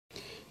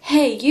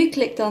Hey, you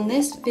clicked on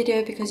this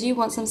video because you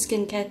want some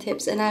skincare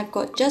tips, and I've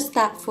got just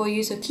that for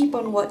you, so keep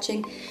on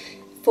watching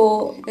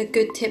for a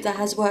good tip that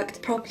has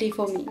worked properly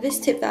for me.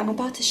 This tip that I'm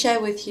about to share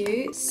with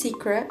you,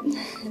 secret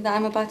that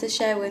I'm about to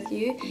share with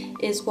you,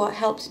 is what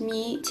helped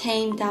me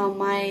tame down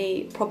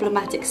my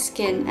problematic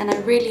skin, and I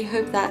really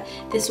hope that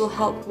this will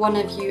help one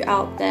of you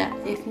out there,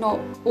 if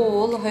not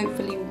all,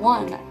 hopefully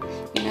one,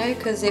 you know,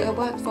 because it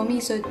worked for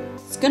me, so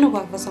it's gonna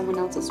work for someone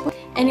else as well.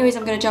 Anyways,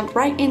 I'm gonna jump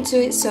right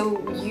into it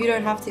so you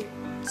don't have to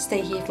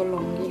stay here for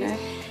long, you know.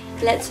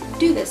 Let's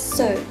do this.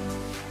 So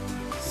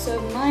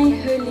my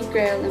holy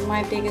grail and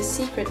my biggest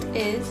secret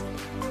is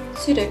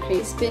pseudo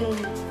cream. It's been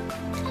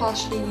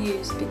partially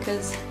used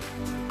because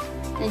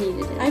I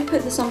needed it. I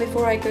put this on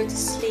before I go to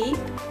sleep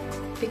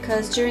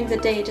because during the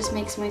day it just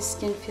makes my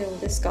skin feel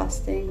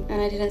disgusting,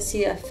 and I didn't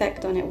see an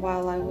effect on it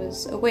while I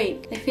was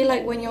awake. I feel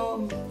like when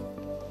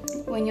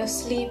you're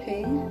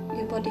sleeping,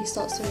 your body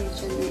starts to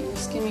regenerate. Your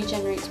skin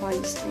regenerates while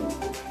you sleep.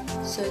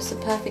 So it's the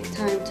perfect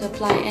time to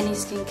apply any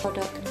skin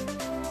product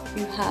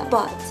you have.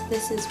 But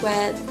this is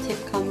where the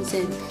tip comes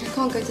in. I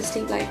can't go to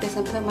sleep like this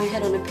and put my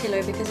head on a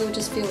pillow because it will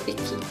just feel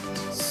icky.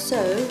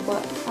 So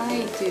what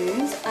I do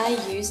is I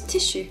use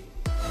tissue.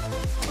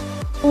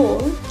 Or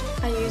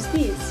I use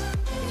these.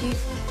 If you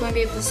won't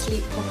be able to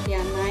sleep properly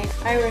at night,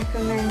 I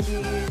recommend you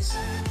use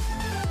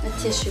a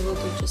tissue, will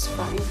do just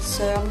fine.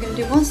 So I'm going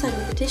to do one side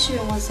with the tissue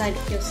and one side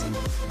with your skin.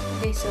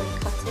 Okay, so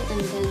cut it,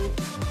 and then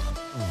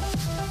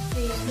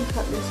you can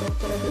cut this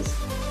off, whatever's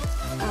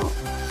out.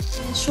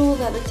 Ensure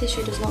that the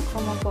tissue does not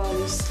come off while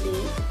you sleep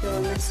if you're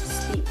a messy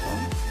sleeper.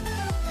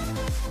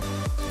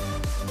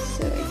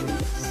 So I do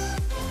this.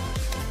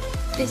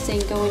 This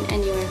ain't going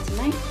anywhere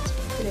tonight.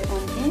 Put it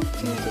on here. You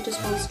can do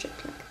just one strip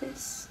like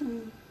this.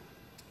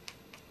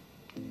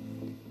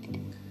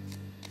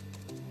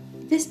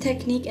 This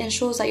technique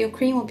ensures that your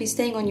cream will be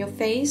staying on your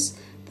face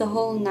the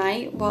whole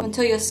night, well,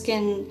 until your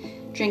skin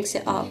drinks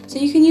it up. So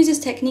you can use this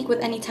technique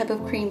with any type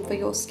of cream for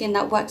your skin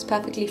that works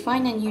perfectly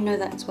fine, and you know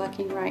that it's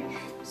working right.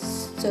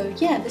 So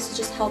yeah, this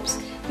just helps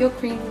your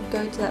cream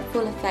go to that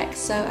full effect.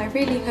 So I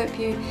really hope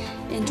you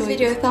enjoyed the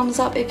video. Thumbs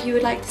up if you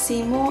would like to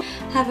see more.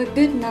 Have a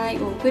good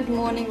night or good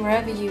morning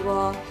wherever you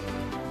are,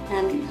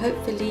 and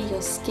hopefully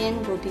your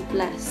skin will be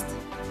blessed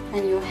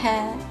and your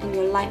hair and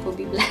your life will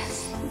be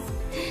blessed.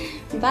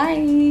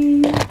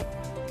 Bye!